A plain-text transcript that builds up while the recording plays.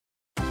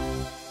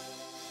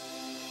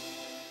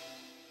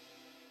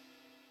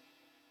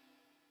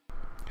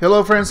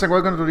Hello friends and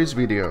welcome to this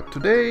video.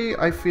 Today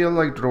I feel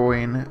like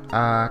drawing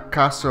a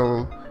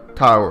castle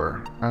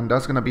tower, and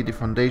that's gonna be the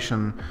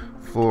foundation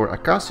for a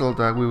castle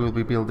that we will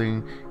be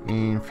building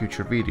in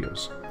future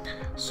videos.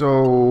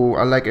 So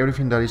I like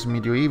everything that is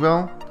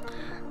medieval,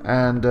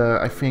 and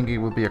I think it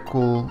will be a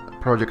cool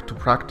project to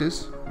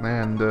practice,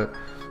 and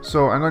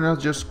so I'm gonna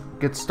just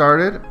get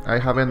started. I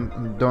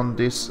haven't done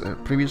this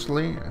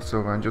previously,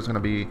 so I'm just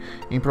gonna be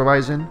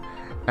improvising,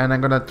 and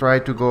I'm gonna try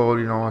to go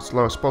as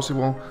slow as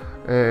possible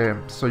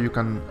so you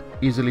can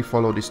easily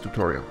follow this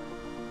tutorial.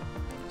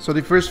 So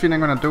the first thing I'm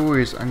gonna do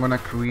is I'm gonna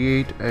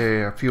create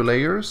a few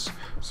layers.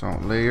 So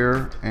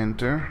layer,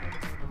 enter,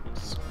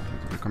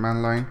 the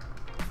command line,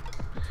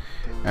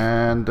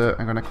 and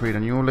I'm gonna create a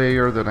new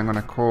layer that I'm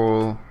gonna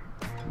call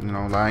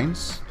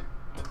lines,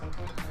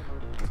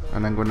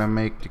 and I'm gonna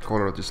make the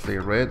color of this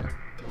layer red.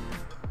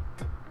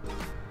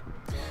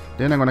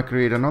 Then I'm gonna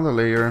create another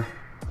layer.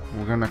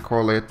 We're gonna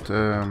call it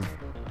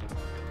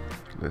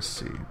let's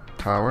see,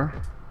 tower,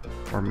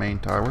 or main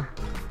tower,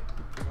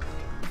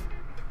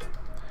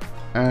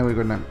 and we're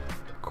gonna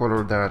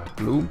color that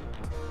blue.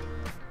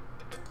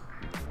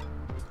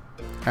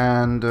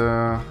 And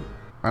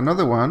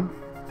another one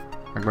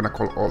I'm gonna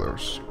call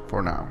others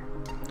for now,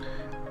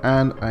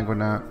 and I'm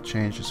gonna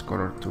change this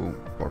color to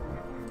purple.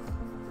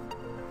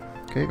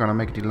 Okay, gonna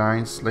make the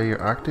lines layer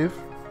active,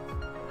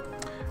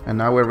 and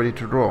now we're ready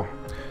to draw.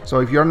 So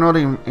if you're not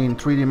in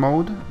 3D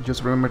mode,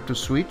 just remember to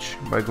switch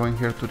by going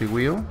here to the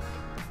wheel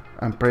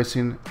and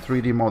pressing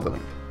 3D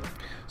modeling.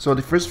 So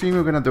the first thing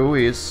we're gonna do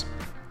is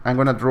I'm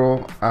gonna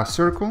draw a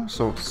circle.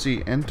 So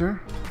C, enter,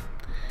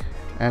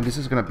 and this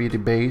is gonna be the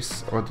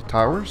base of the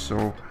tower.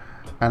 So,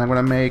 and I'm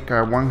gonna make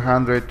a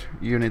 100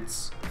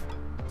 units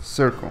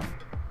circle.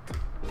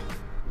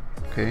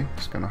 Okay,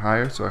 it's kind of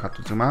higher, so I have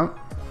to zoom out.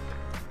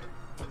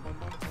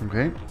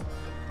 Okay.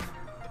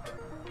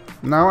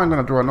 Now I'm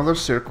gonna draw another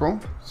circle.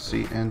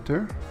 C,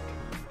 enter,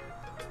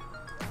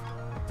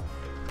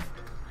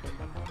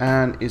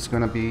 and it's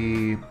gonna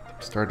be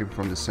starting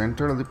from the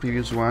center of the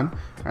previous one,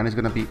 and it's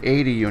gonna be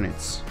 80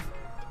 units.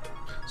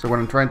 So what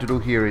I'm trying to do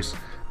here is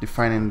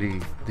defining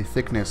the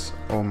thickness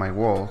of my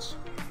walls.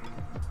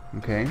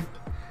 Okay.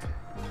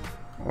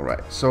 All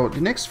right. So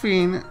the next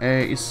thing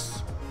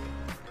is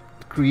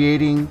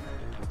creating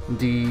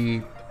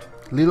the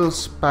little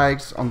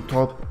spikes on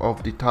top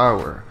of the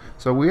tower.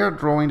 So we are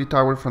drawing the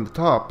tower from the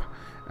top,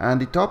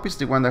 and the top is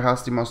the one that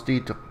has the most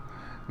detail,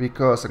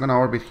 because I'm gonna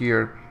orbit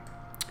here.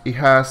 It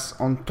has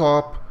on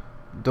top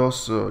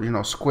those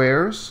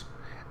squares,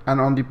 and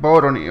on the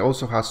bottom it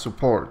also has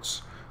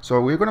supports.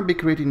 So we're gonna be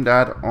creating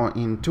that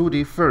in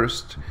 2D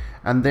first,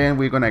 and then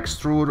we're gonna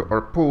extrude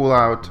or pull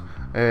out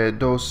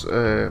those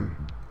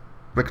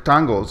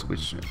rectangles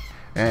which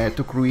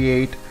to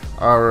create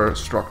our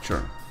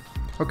structure.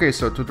 Okay,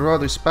 so to draw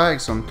the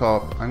spikes on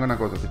top, I'm gonna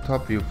go to the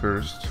top view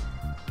first.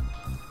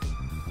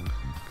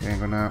 Okay, I'm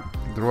gonna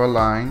draw a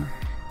line,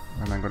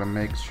 and I'm gonna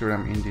make sure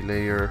I'm in the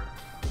layer.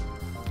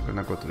 I'm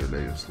gonna go to the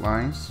layers,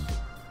 lines,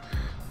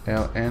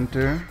 L,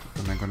 enter,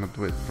 and I'm gonna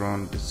do it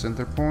from the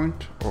center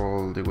point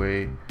all the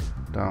way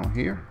down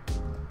here.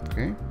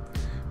 Okay,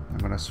 I'm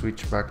gonna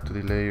switch back to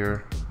the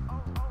layer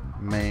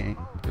main.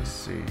 Let's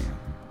see,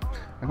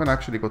 I'm gonna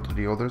actually go to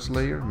the others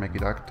layer, make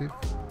it active,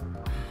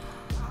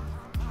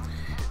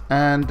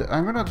 and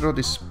I'm gonna draw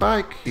the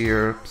spike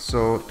here.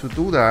 So to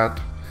do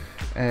that,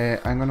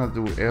 I'm gonna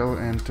do L,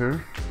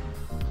 enter.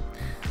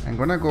 I'm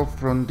gonna go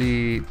from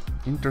the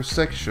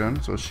intersection,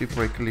 so shift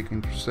right click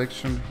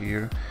intersection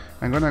here.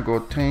 I'm gonna go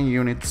 10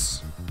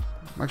 units,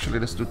 actually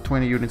let's do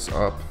 20 units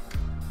up.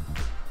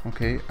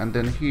 Okay, and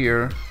then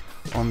here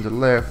on the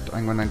left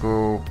I'm gonna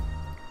go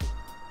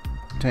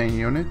 10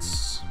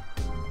 units.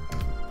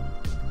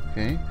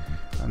 Okay,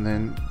 and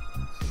then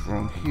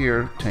from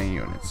here 10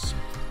 units.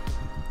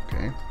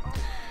 Okay,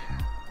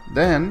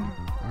 then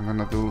I'm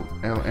gonna do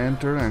L,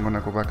 enter. I'm gonna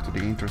go back to the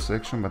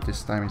intersection, but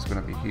this time it's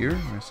gonna be here.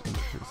 There's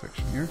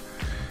intersection here,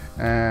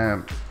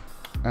 and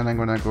I'm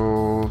gonna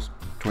go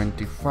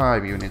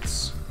 25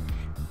 units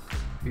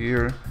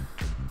here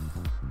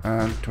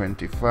and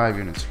 25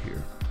 units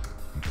here.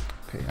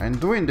 Okay, I'm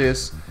doing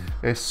this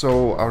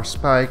so our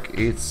spike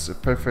is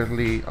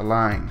perfectly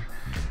aligned.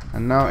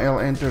 And now L,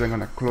 enter. I'm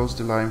gonna close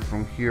the line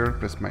from here.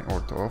 Press my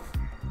Alt off.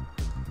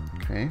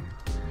 Okay,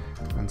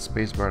 and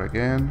spacebar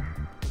again.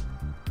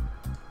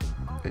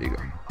 There you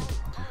go.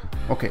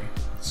 Okay,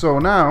 so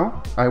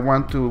now I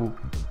want to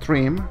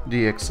trim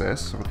the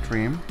excess, so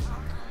trim.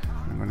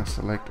 I'm gonna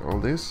select all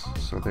this,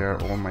 so they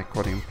are all my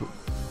cutting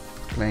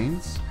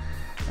planes,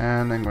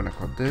 and I'm gonna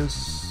cut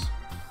this.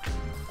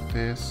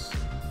 Let's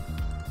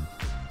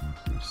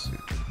see,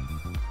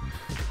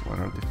 what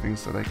are the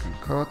things that I can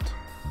cut?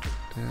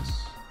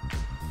 This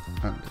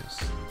and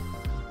this.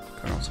 I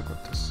can also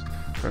cut this.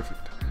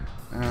 Perfect.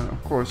 And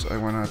of course I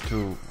wanted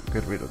to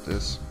get rid of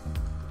this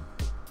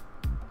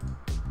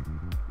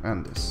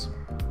and this.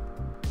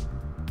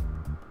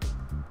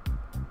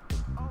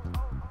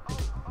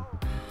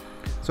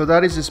 So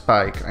that is the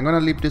spike. I'm gonna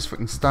leave this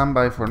in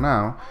standby for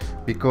now,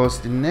 because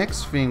the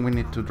next thing we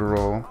need to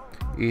draw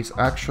is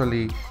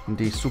actually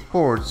the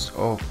supports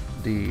of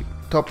the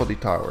top of the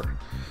tower.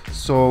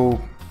 So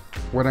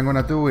what I'm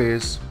gonna do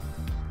is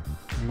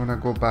I'm gonna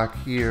go back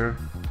here.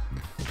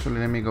 Actually,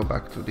 let me go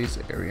back to this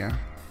area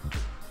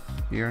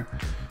here.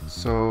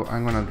 So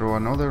I'm gonna draw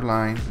another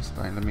line this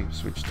time. Let me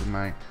switch to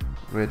my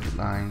red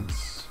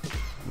lines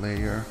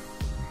layer.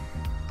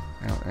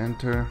 I'll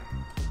enter.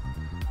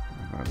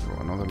 I'm gonna draw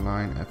another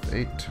line,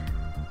 F8.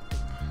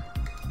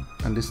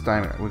 And this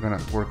time we're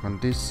gonna work on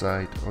this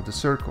side of the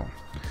circle.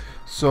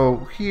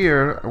 So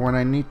here, what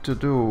I need to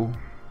do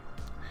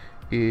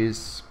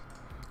is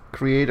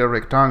create a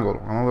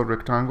rectangle, another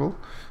rectangle.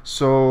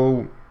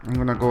 So I'm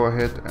gonna go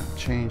ahead and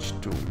change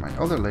to my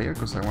other layer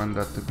because I want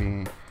that to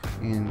be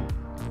in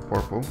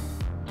purple.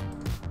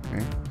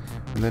 Okay,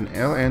 and then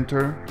L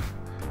enter,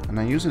 and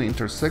I'm using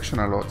intersection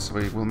a lot, so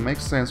it will make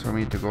sense for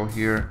me to go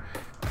here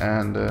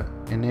and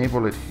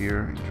enable it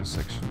here,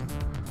 intersection,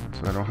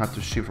 so I don't have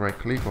to shift right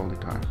click all the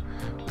time.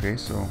 Okay,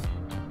 so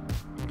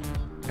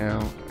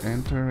L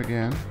enter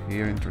again,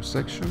 here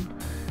intersection,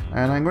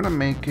 and I'm gonna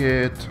make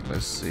it,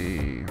 let's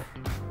see,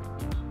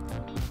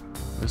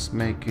 let's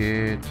make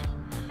it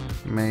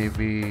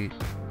maybe,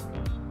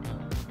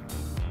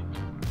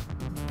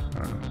 I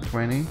don't know,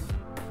 20.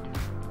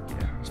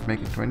 Yeah, let's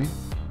make it 20.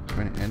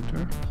 20,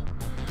 enter.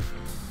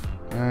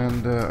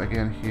 And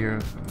again here,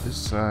 this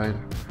side,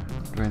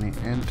 20,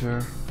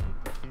 enter.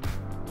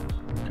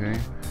 Okay.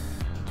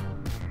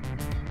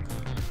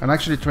 And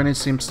actually 20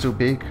 seems too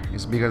big.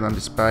 It's bigger than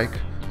the spike.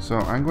 So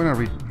I'm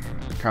gonna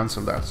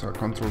cancel that. So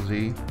Control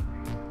Z.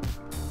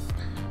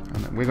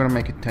 And we're gonna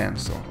make it 10.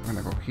 So I'm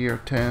gonna go here,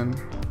 10,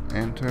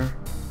 enter.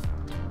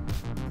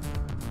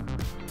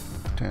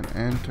 10,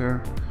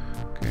 enter.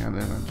 Okay, and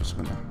then I'm just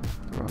gonna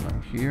draw a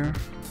line here.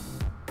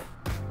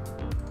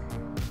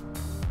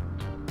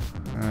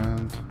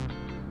 And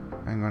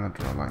I'm gonna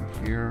draw a line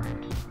here.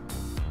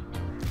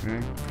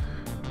 Okay.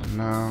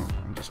 Now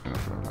I'm just gonna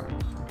draw a line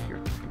from here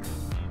to here.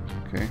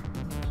 Okay.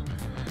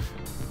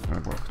 I'm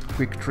gonna go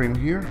quick trim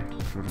here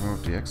to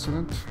remove the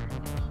excellent.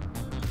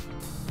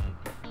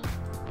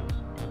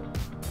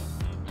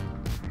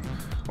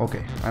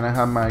 Okay, and I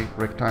have my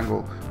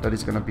rectangle that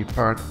is gonna be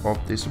part of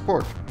the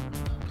support.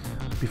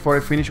 Before I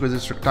finish with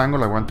this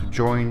rectangle, I want to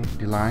join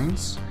the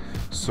lines.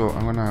 So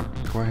I'm gonna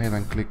go ahead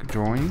and click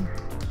join.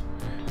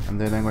 And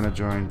then I'm gonna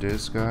join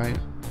this guy,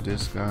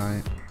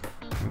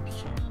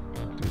 oops,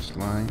 this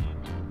line,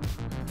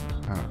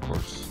 and of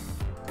course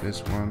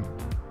this one,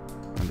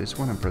 and this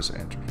one, and press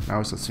enter. Now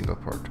it's a single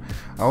part.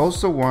 I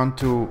also want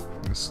to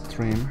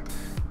trim,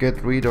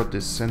 get rid of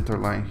this center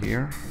line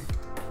here.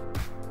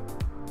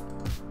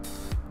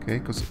 Okay,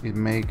 because it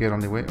may get on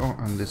the way. Oh,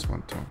 and this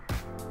one too.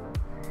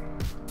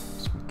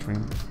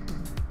 Trim.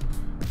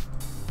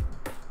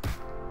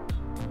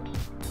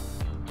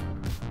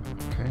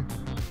 Okay.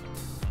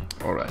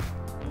 All right.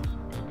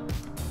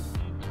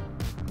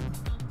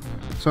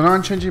 So now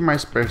I'm changing my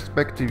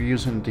perspective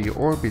using the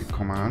orbit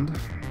command.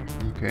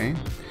 Okay.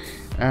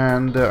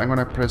 And I'm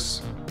gonna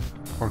press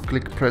or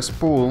click press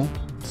pull,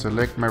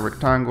 select my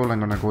rectangle. I'm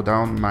gonna go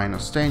down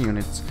 -10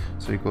 units,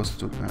 so it goes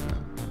to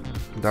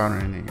down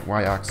in the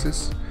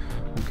y-axis.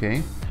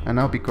 Okay. And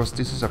now because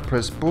this is a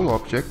press pull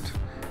object,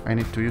 I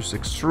need to use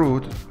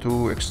extrude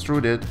to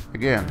extrude it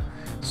again.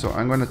 So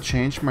I'm going to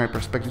change my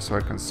perspective so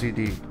I can see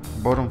the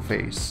bottom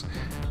face.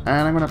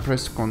 And I'm going to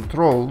press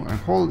Control and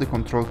hold the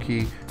Control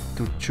key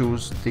to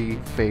choose the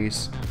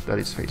face that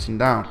is facing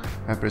down.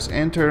 I press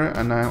enter,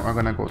 and now I'm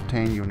going to go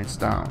 10 units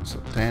down. So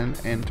 10,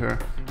 enter,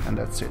 and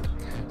that's it.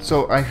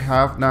 So I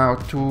have now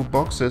two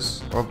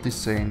boxes of the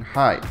same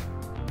height.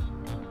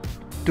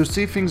 To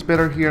see things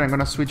better here, I'm going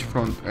to switch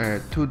from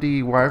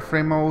 2D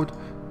wireframe mode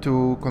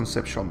to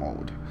conceptual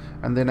mode.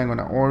 And then I'm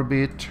gonna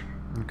orbit,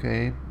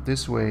 okay,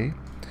 this way,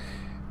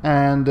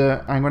 and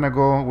I'm gonna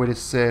go where it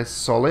says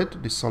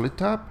solid, the solid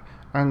tab.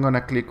 I'm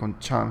gonna click on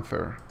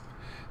chamfer.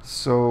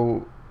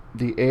 So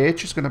the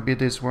edge is gonna be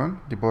this one,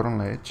 the bottom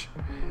edge,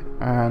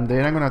 and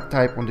then I'm gonna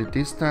type on the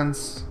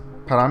distance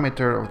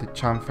parameter of the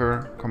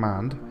chamfer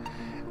command,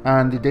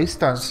 and the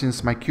distance,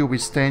 since my cube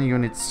is 10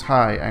 units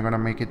high, I'm gonna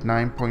make it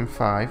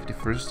 9.5, the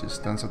first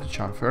distance of the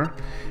chamfer,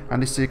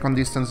 and the second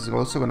distance is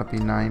also gonna be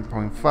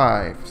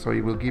 9.5, so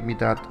it will give me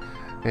that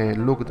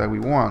look that we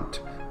want.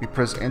 We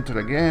press enter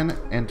again,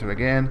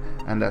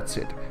 and that's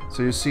it.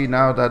 So you see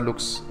now that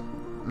looks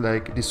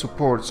like the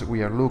supports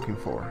we are looking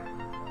for.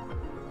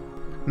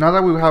 Now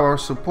that we have our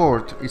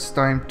support, it's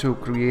time to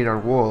create our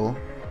wall,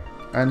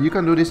 and you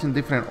can do this in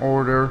different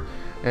order,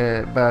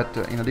 but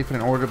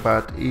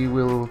it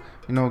will,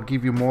 you know,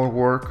 give you more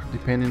work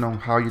depending on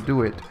how you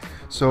do it.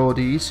 So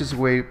the easiest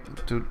way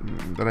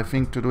that I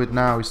think to do it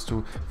now is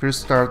to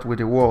first start with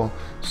the wall.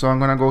 So I'm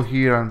gonna go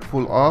here and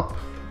pull up,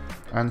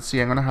 and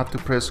see I'm gonna have to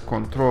press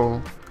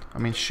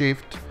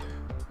shift.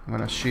 I'm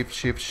gonna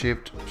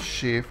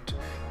shift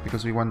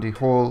because we want the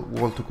whole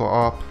wall to go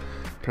up.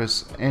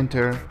 Press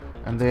enter,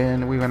 and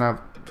then we're gonna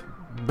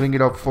bring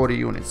it up 40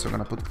 units. So I'm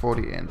gonna put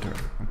 40, enter.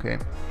 Okay,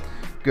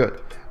 good.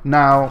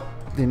 Now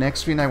the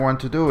next thing I want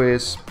to do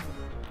is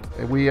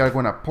we are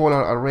gonna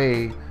polar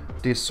array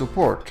this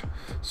support.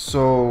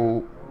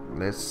 So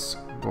let's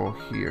go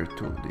here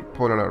to the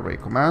polar array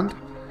command.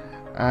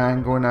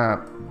 I'm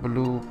gonna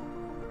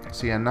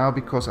see, and now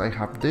because I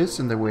have this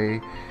in the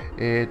way,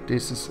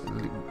 this is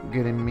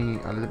getting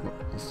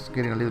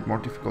a little more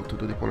difficult to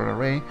do the polar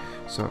array.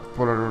 So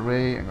polar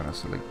array, I'm gonna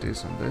select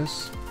this and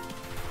this,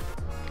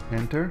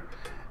 enter,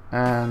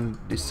 and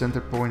the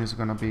center point is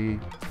gonna be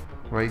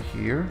right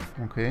here,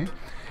 okay?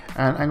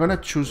 And I'm gonna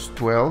choose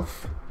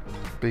 12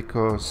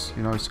 because,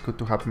 you know, it's good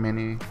to have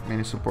many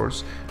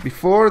supports.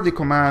 Before the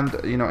command,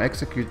 you know,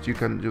 execute, you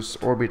can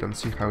just orbit and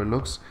see how it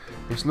looks.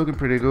 It's looking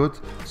pretty good,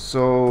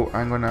 so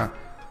I'm gonna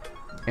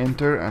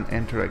enter and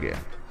enter again.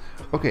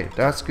 Okay,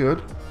 that's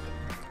good.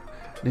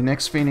 The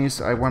next thing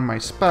is I want my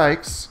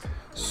spikes.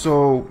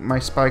 So my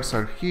spikes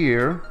are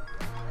here.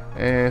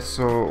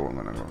 So I'm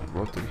gonna go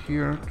rotate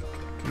here,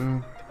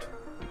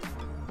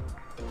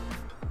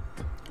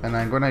 and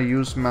I'm gonna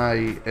use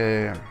my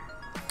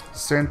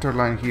center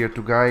line here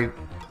to guide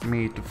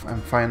me to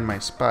and find my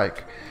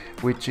spike,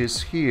 which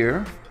is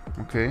here,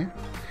 okay?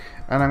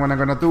 And what I'm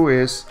gonna do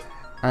is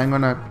I'm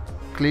gonna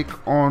click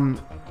on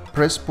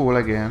press pull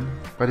again,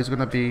 but it's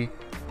gonna be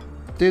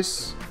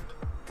this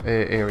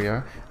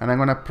area, and I'm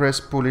gonna press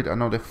pull it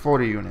another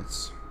 40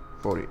 units,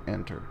 40,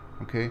 enter,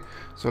 okay?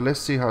 So let's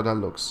see how that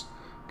looks.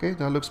 Okay,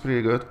 that looks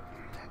pretty good.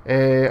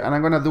 And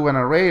I'm gonna do an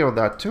array of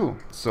that too.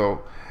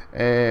 So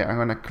I'm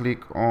gonna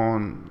click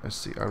on, let's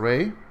see,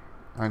 array.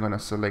 I'm gonna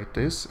select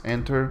this,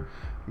 enter.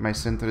 My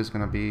center is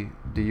gonna be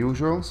the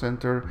usual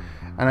center,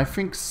 and I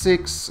think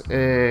 6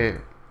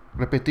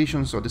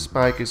 repetitions of the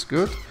spike is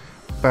good,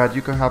 but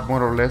you can have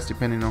more or less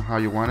depending on how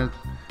you want it.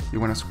 You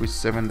want to squeeze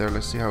 7 there.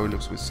 Let's see how it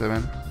looks with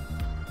 7.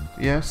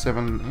 Yeah,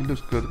 7, it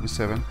looks good with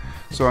 7.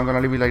 So I'm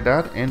gonna leave it like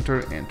that,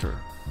 enter, enter.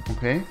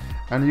 Okay,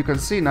 and you can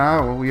see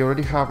now we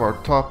already have our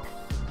top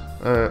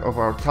of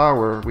our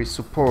tower with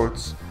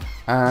supports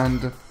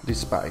and the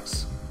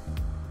spikes.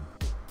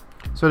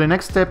 So the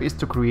next step is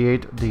to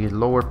create the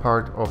lower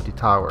part of the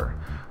tower.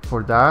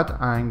 For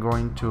that, I'm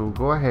going to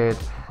go ahead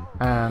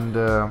and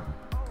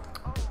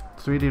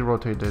 3D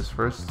rotate this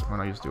first. I'm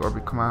going to use the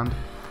orbit command,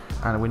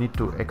 and we need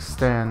to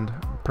extend,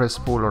 press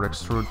pull or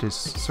extrude this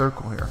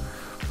circle here.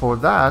 For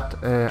that,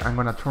 I'm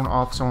going to turn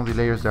off some of the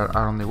layers that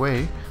are on the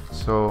way.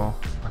 So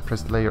I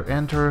press layer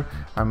enter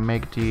and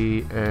make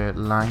the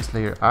lines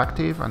layer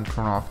active and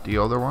turn off the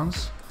other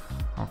ones.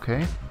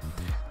 Okay,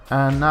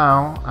 and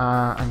now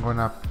I'm going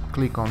to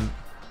click on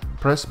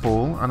press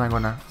pull, and I'm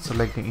gonna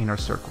select the inner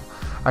circle.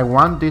 I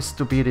want this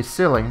to be the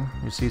ceiling.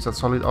 You see, it's a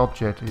solid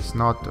object, it's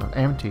not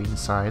empty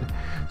inside.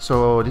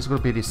 So this will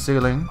be the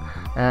ceiling,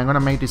 and I'm gonna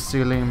make the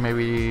ceiling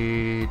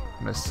maybe,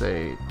 let's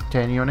say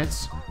 10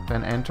 units,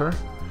 then enter.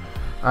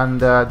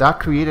 And that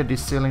created the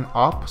ceiling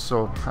up,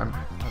 so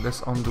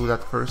let's undo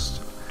that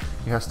first.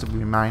 It has to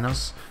be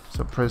minus,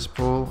 so press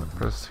pull,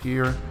 press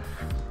here,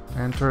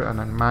 enter, and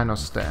then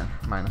 -10,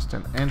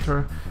 -10,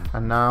 enter.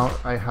 And now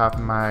I have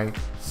my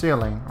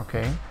ceiling,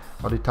 okay,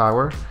 of the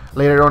tower.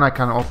 Later on I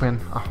can open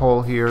a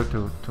hole here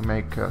to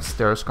make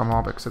stairs come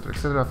up, etc,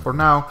 etc. For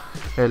now,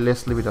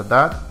 let's leave it at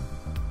that.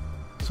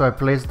 So I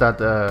placed that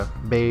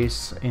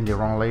base in the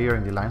wrong layer,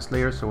 in the lines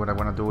layer. So what I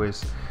want to do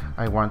is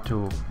I want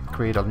to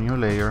create a new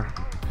layer.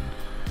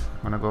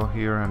 I'm gonna go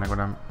here and I'm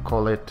gonna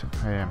call it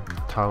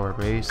tower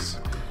base,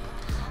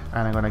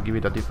 and I'm gonna give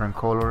it a different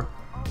color.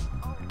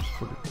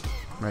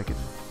 Make it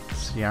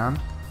cyan.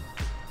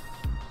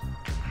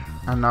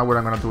 And now what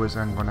I'm gonna do is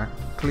I'm gonna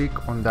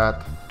click on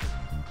that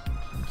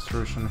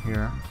extrusion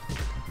here,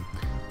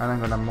 and I'm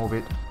gonna move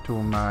it to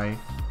my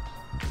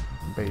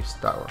base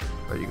tower.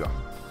 There you go.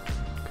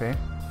 Okay.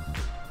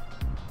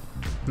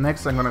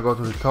 Next, I'm gonna go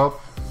to the top.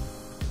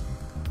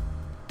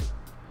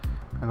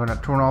 I'm gonna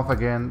turn off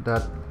again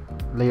that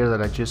layer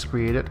that I just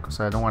created because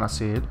I don't want to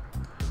see it.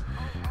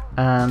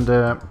 And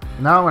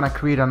now I'm gonna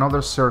create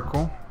another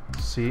circle.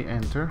 See,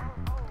 enter.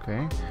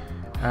 Okay.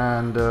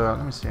 And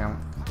let me see.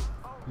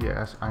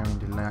 Yes, I'm in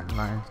the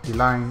line. The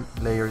line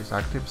layer is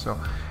active, so,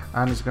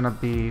 and it's gonna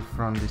be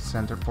from the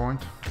center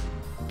point.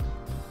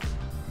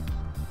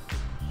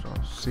 So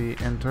see,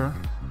 enter,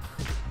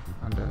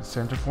 and the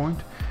center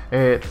point.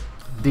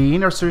 The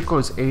inner circle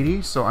is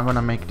 80, so I'm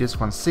gonna make this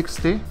one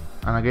 60.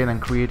 And again, I'm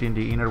creating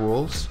the inner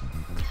walls.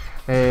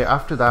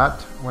 After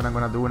that, what I'm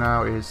gonna do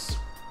now is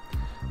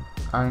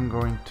I'm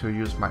going to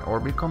use my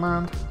orbit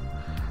command,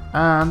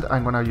 and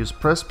I'm gonna use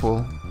press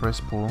pull,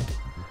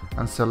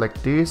 and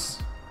select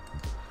this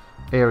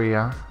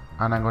area,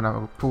 and I'm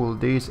gonna pull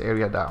this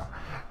area down.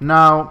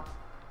 Now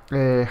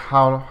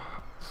how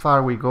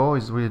far we go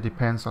is really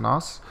depends on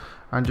us.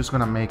 I'm just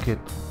gonna make it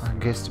a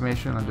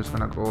guesstimation. I'm just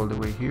gonna go all the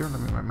way here,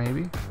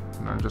 maybe,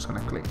 and I'm just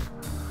gonna click.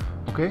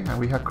 Okay, and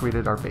we have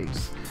created our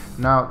base.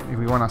 Now if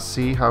we want to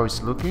see how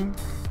it's looking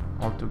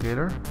all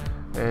together,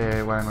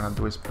 what I'm gonna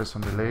do is press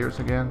on the layers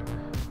again,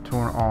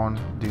 turn on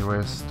the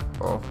rest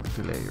of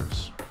the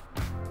layers.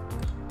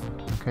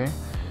 Okay,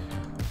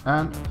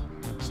 and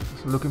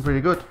it's looking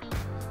pretty good.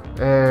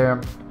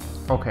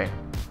 Okay,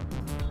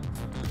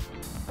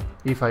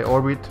 If I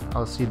orbit,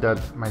 I'll see that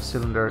my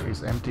cylinder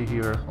is empty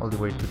here all the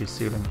way to the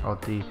ceiling of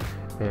the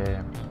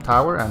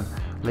tower, and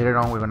later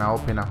on we're going to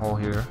open a hole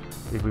here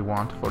if we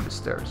want for the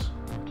stairs.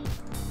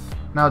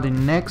 Now the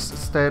next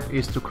step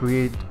is to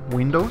create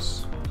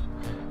windows,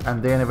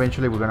 and then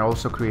eventually we're going to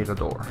also create a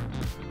door.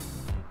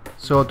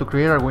 So to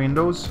create our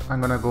windows,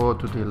 I'm going to go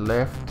to the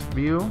left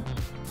view,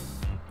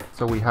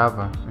 so we have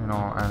an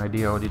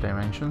idea of the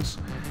dimensions.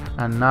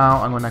 And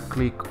now I'm going to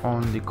click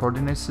on the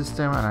coordinate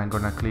system, and I'm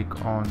going to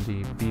click on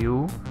the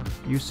view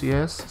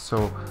UCS,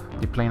 so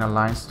the plane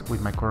aligns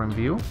with my current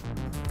view.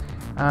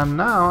 And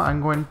now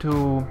I'm going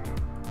to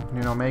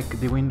make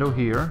the window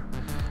here.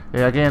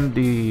 Again,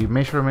 the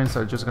measurements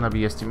are just going to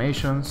be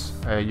estimations.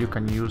 You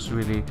can use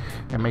really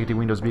and make the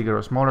windows bigger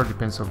or smaller,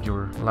 depends on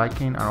your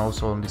liking, and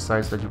also on the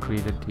size that you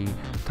created the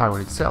tower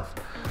itself.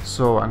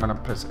 So I'm going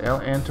to press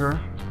L, enter,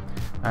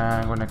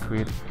 and I'm going to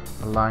create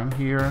a line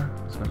here.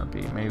 It's going to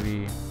be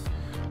maybe,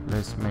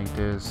 let's make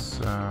this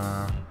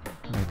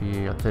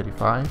maybe a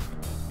 35,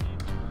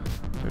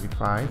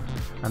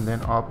 and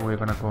then up we're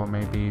going to go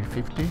maybe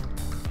 50.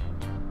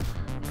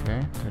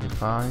 Okay,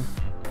 35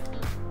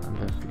 and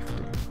then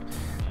 50.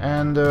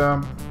 And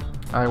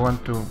I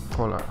want to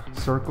call a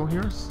circle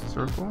here,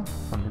 circle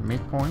from the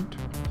midpoint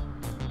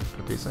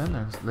to this end,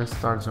 and let's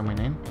start zooming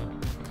in.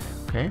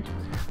 Okay,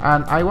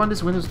 and I want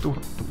these windows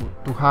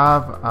to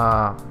have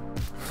a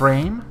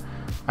frame,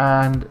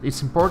 and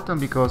it's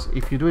important because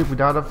if you do it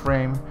without a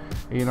frame,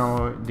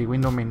 the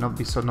window may not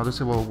be so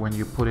noticeable when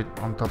you put it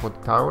on top of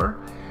the tower.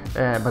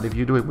 But if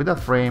you do it with a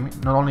frame,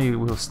 not only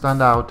will it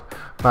stand out,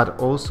 but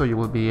also you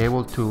will be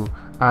able to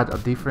add a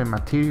different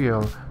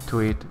material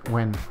to it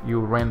when you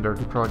render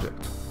the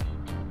project.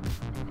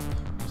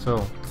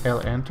 So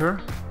L,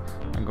 enter,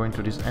 I'm going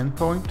to this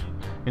endpoint.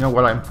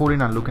 While I'm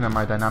putting and looking at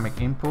my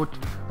dynamic input,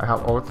 I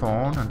have ortho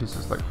on, and this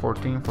is like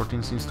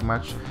 14 seems too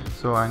much,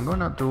 so I'm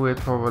gonna do it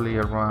probably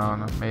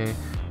around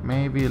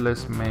maybe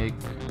let's make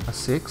a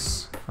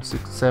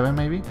 7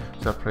 maybe.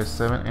 So I press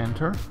 7,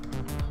 enter.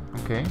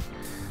 Okay,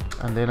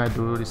 and then I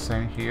do the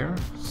same here,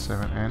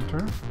 7, enter,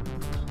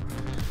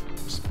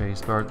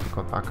 spacebar to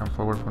go back and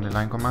forward from the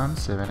line command,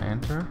 7,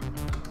 enter,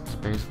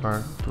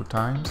 spacebar 2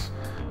 times,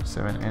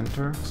 7,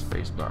 enter,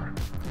 spacebar,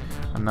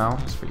 and now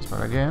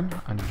spacebar again.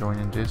 I'm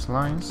joining these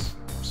lines,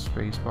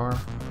 spacebar,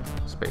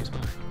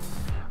 spacebar.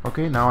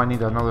 Okay, now I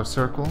need another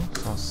circle,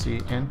 so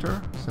C,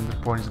 enter. Center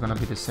point is going to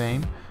be the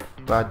same,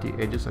 but the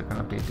edges are going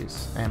to be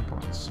these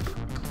endpoints.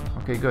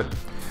 Okay, good.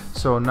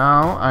 So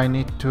now I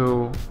need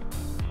to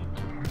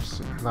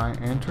line,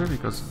 enter,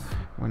 because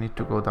we need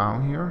to go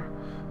down here.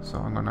 So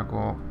I'm gonna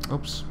go,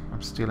 oops,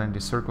 I'm still in the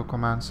circle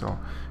command, so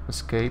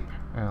escape,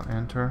 L,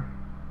 enter,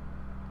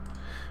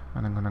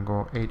 and I'm gonna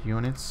go 8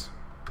 units.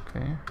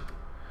 Okay,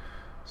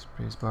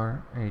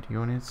 spacebar, 8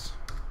 units,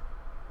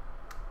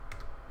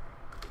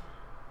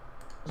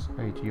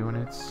 8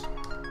 units,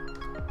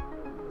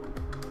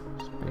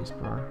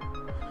 spacebar.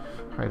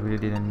 I really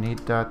didn't need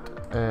that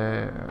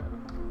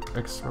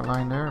extra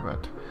line there,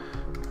 but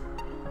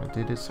I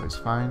did it, so it's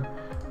fine.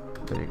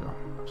 There you go.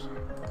 So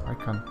I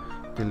can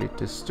delete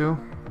this too.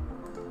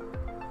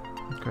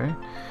 Okay,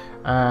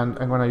 and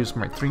I'm gonna use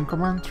my trim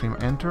command, trim,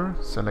 enter,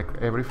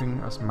 select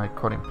everything as my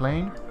cutting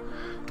plane,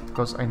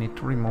 because I need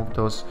to remove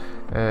those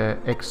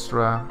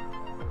extra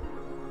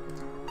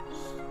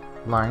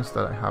lines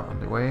that I have on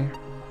the way.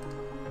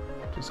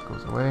 This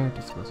goes away,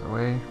 this goes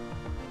away.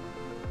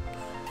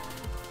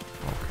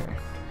 Okay,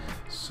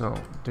 so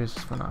this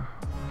is gonna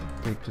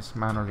take this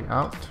manually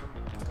out.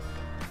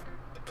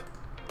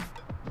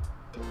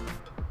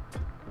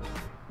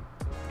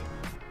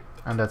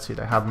 And that's it,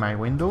 I have my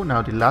window.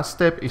 Now the last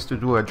step is to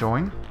do a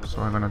join.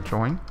 So I'm gonna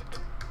join,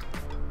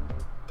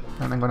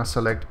 and I'm gonna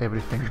select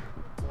everything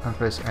and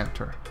press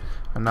enter.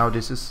 And now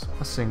this is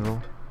a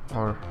single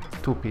or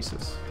 2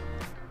 pieces.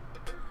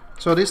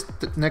 So this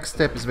next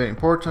step is very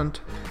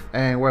important,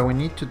 and what we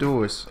need to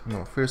do is,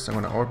 first I'm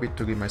gonna orbit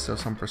to give myself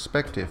some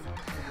perspective.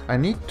 I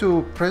need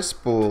to press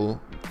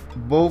pull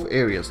both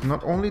areas,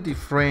 not only the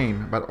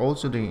frame but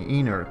also the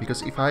inner,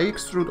 because if I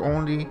extrude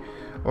only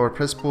or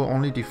press pull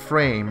only the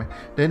frame,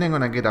 then I'm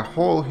gonna get a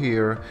hole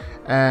here,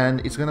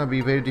 and it's gonna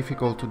be very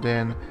difficult to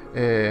then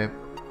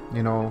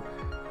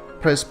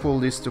press pull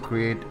this to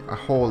create a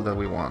hole that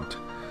we want.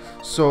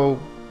 So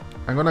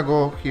I'm gonna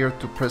go here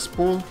to press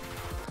pull.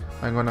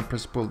 I'm gonna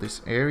press pull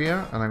this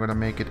area, and I'm gonna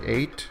make it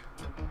 8,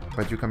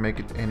 but you can make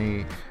it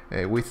any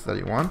width that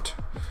you want.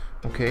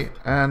 Okay,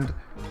 and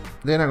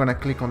then I'm gonna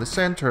click on the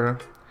center,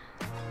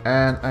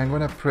 and I'm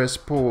gonna press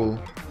pull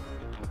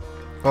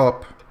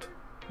up,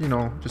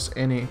 just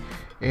any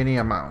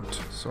amount.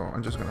 So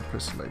I'm just gonna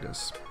press it like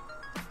this.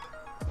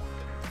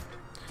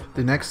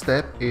 The next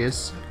step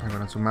is I'm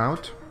gonna zoom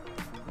out.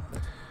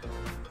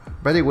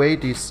 By the way,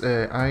 this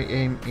I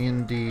am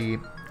in the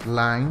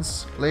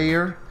lines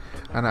layer,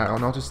 and I'll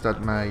notice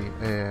that my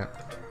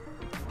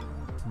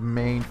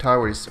main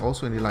tower is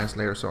also in the lines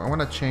layer, so I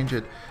want to change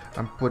it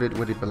and put it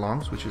where it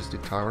belongs, which is the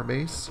tower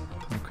base.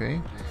 Okay,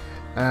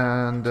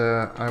 and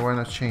I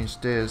want to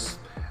change this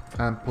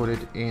and put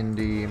it in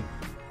the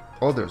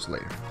others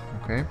layer.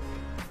 Okay.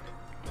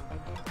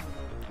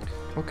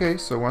 Okay,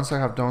 so once I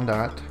have done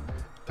that,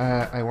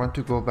 I want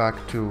to go back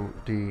to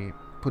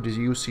put this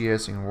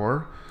UCS in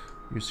war,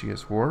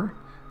 UCS war,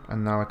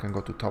 and now I can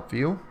go to top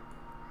view.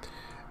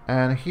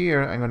 And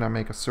here I'm gonna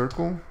make a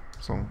circle,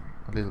 so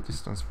a little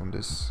distance from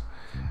this,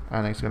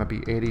 and it's gonna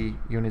be 80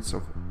 units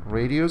of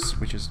radius,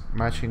 which is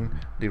matching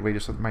the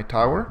radius of my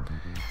tower.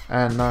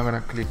 And now I'm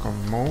gonna click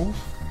on move.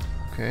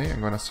 Okay,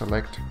 I'm gonna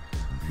select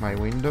my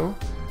window.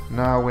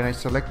 Now when I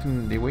select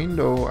the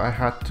window, I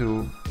had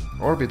to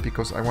orbit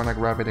because I want to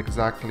grab it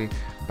exactly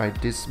by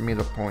this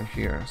middle point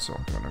here. So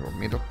I'm gonna go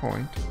middle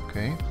point,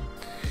 okay,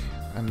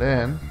 and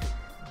then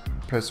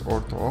press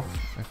ortho off,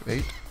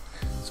 F8.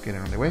 Let's get it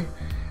on the way.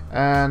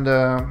 And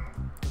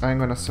I'm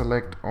gonna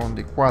select on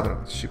the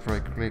quadrant, shift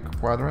right click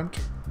quadrant.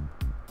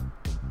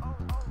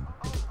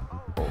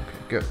 Okay,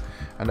 good,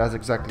 and that's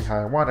exactly how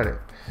I wanted it.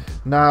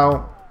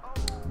 Now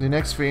the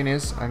next thing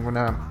is I'm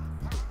gonna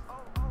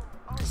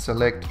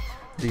select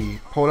the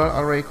polar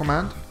array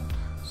command.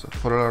 So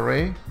polar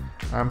array,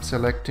 I'm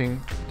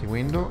selecting the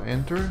window,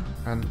 enter,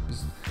 and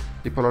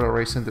the polar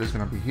array center is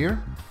going to be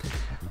here.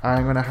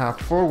 I'm going to have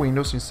 4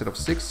 windows instead of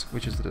 6,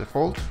 which is the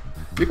default.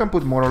 You can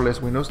put more or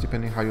less windows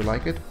depending how you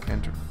like it.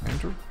 Enter,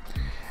 enter.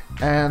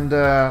 And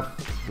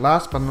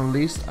last but not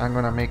least, I'm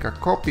going to make a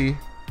copy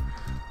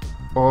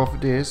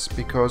of this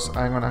because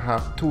I'm going to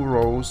have 2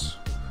 rows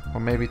or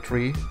maybe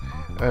 3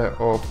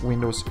 of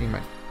windows in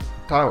my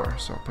tower.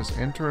 So press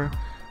enter.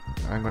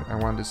 I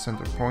want the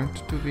center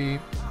point to be,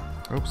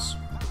 oops,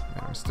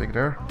 made a mistake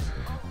there.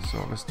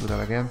 So let's do that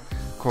again.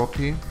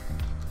 Copy.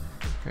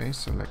 Okay,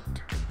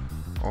 select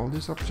all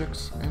these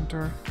objects,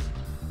 enter.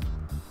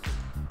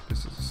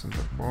 This is the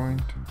center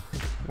point,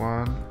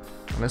 1.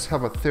 And let's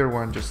have a third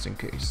one just in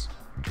case.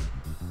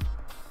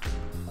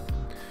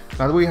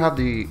 Now that we have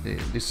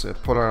this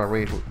polar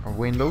array of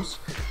windows,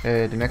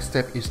 the next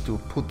step is to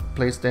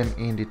place them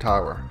in the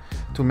tower.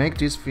 To make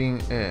this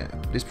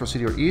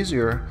procedure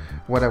easier,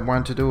 what I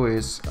want to do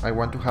is I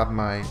want to have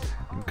my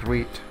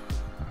grid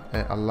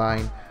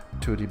aligned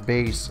to the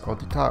base of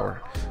the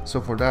tower.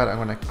 So for that, I'm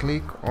going to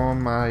click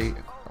on my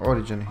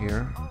origin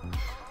here,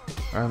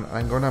 and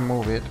I'm going to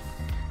move it.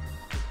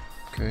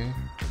 Okay,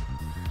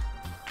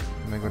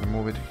 and I'm going to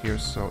move it here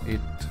so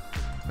it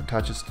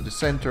attaches to the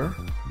center.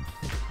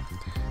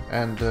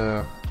 And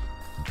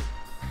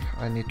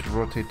I need to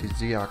rotate the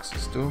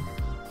Z-axis too.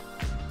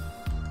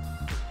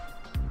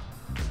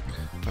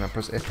 I'm gonna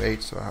press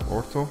F8 so I have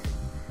ortho,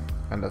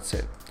 and that's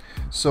it.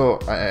 So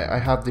I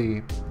have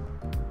the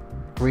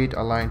grid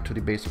aligned to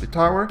the base of the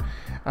tower,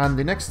 and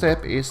the next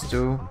step is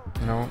to,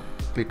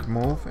 click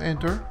move,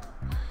 enter.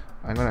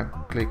 I'm gonna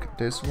click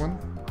this one,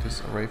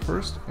 this array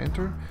first,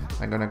 enter.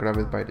 I'm gonna grab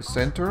it by the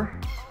center,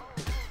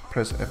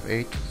 press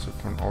F8 so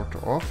turn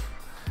ortho off,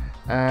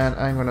 and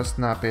I'm gonna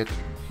snap it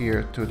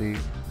here to the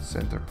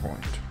center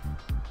point.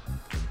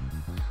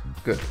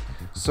 Good.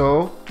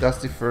 So that's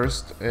the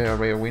first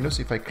array of windows.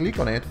 If I click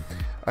on it,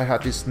 I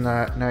have this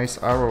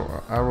nice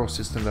arrow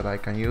system that I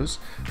can use.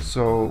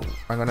 So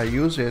I'm gonna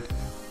use it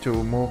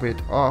to move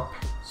it up.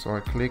 So I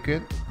click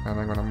it and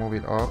I'm gonna move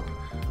it up.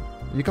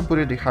 You can put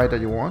it the height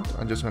that you want.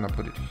 I'm just gonna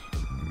put it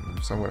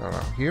somewhere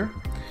around here.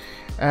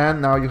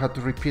 And now you have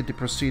to repeat the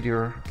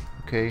procedure,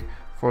 okay,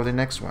 for the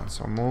next one.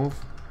 So move,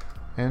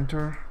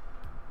 enter,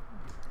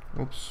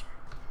 oops,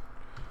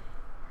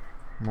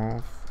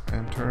 move,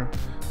 enter.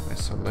 I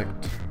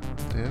select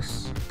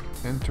this,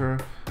 enter,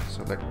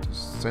 select the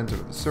center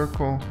of the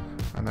circle,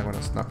 and I'm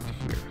gonna snap it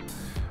here.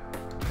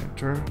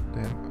 Enter,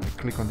 then I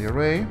click on the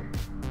array,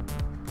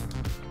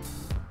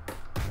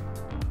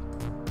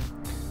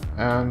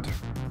 and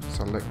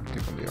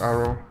click on the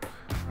arrow,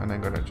 and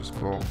I'm gonna just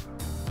go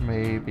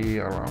maybe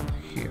around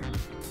here.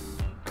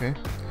 Okay,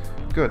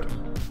 good.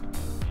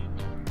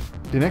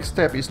 The next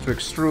step is to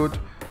extrude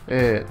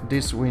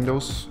these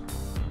windows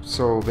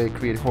so they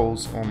create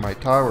holes on my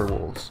tower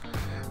walls.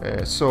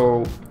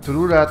 So to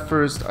do that,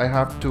 first I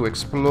have to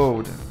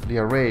explode the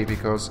array,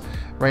 because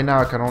right now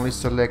I can only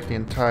select the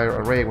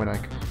entire array when I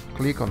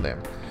click on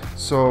them.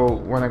 So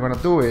what I'm gonna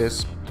do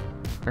is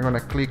I'm gonna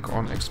click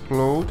on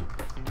explode,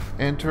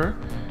 enter,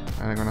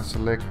 and I'm gonna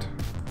select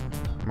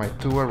my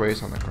 2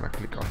 arrays and I'm gonna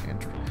click on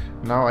enter.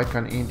 Now I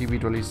can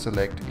individually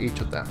select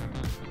each of them.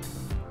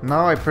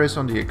 Now I press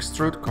on the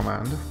extrude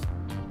command,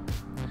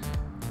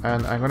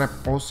 and I'm gonna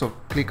also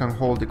click and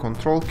hold the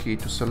control key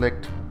to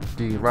select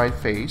the right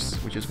face,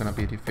 which is gonna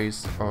be the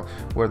face of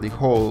where the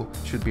hole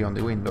should be on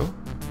the window.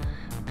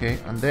 Okay,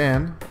 and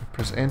then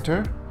press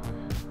enter,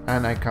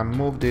 and I can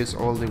move this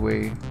all the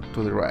way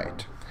to the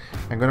right.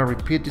 I'm gonna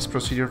repeat this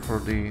procedure for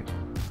the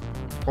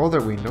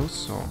other windows.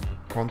 So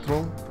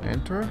control,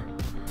 enter,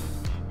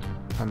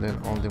 and then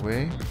all the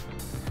way,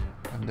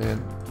 and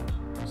then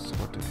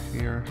sort it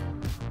here,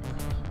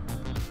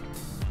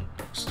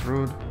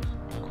 extrude,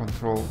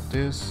 control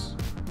this,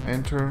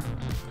 enter,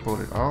 pull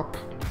it up,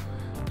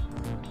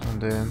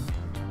 and then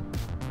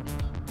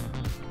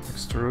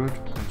extrude,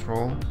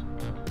 control,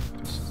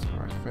 this is the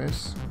right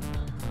face,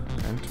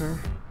 enter,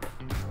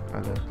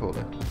 and then pull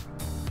it.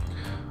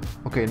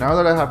 Okay, now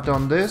that I have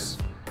done this,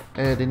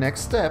 the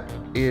next step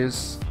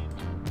is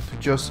to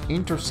just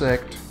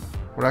intersect,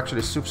 or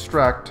actually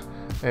subtract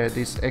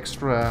these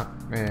extra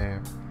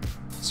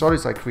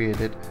solids I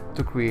created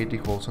to create the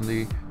holes on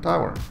the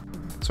tower.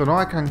 So now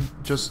I can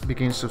just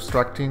begin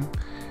subtracting.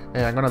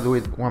 I'm gonna do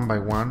it one by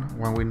one,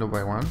 one window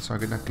by one. So I'm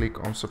gonna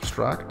click on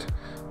subtract.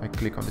 I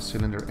click on the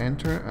cylinder,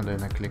 enter, and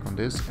then I click on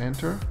this,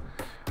 enter.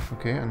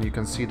 Okay, and you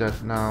can see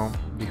that now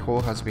the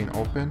hole has been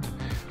opened.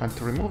 And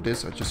to remove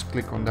this, I just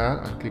click on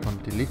that and click on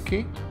the delete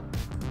key.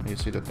 And you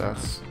see that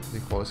the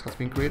hole has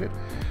been created.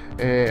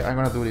 I'm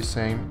gonna do the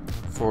same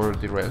for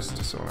the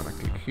rest. So I'm gonna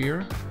click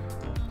here,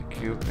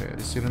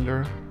 the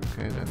cylinder,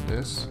 okay, then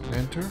this,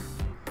 enter,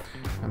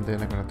 and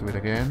then I'm gonna do it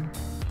again.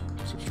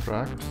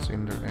 Subtract,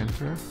 cylinder,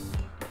 enter,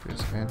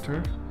 this,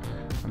 enter,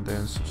 and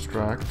then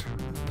subtract,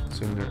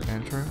 cylinder,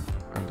 enter,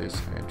 and this,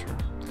 enter.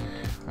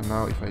 And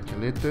now if I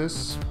delete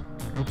this,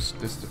 oops,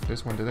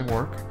 this one didn't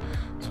work,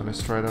 so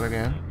let's try that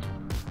again.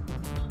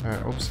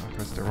 Oops, I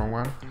pressed the wrong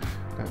one.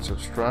 Then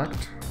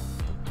subtract,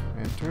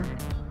 enter,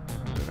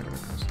 and then I'm gonna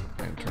press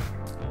enter.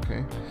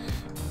 Okay,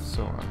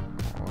 so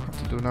all I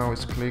have to do now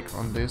is click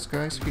on these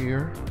guys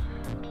here.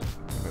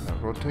 I'm gonna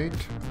rotate.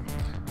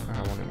 I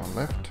have only one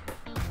left,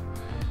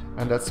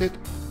 and that's it.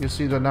 You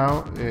see that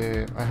now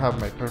I have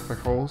my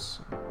perfect holes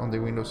on the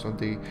windows of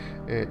the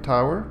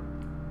tower,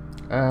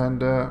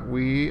 and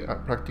we are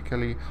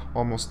practically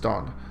almost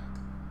done.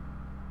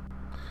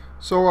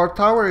 So our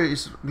tower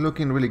is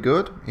looking really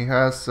good. It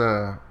has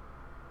a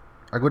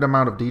good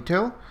amount of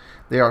detail.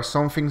 There are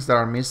some things that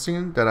are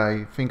missing that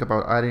I think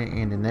about adding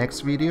in the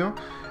next video.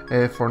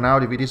 For now,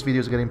 this video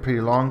is getting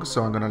pretty long,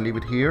 so I'm gonna leave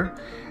it here.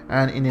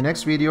 And in the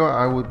next video,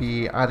 I will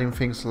be adding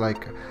things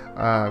like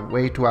a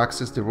way to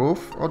access the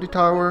roof of the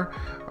tower.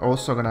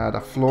 Also gonna add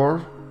a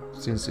floor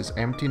since it's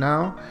empty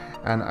now.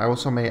 And I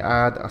also may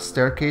add a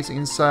staircase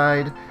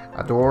inside,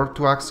 a door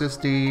to access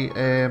the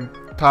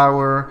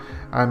tower.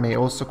 I may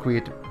also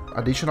create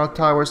additional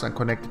towers and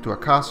connect it to a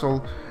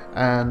castle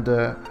and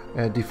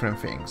different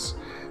things.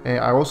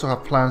 I also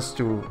have plans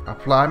to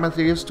apply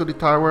materials to the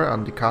tower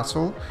and the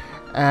castle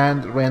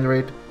and render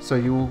it so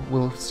you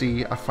will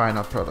see a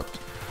final product.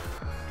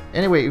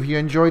 Anyway, if you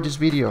enjoyed this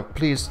video,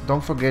 please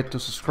don't forget to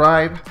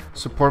subscribe,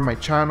 support my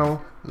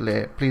channel.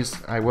 Please,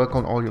 I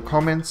welcome all your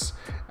comments,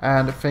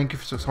 and thank you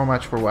so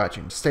much for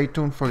watching. Stay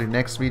tuned for the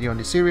next video in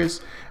the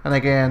series, and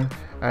again,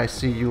 I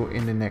see you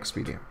in the next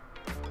video.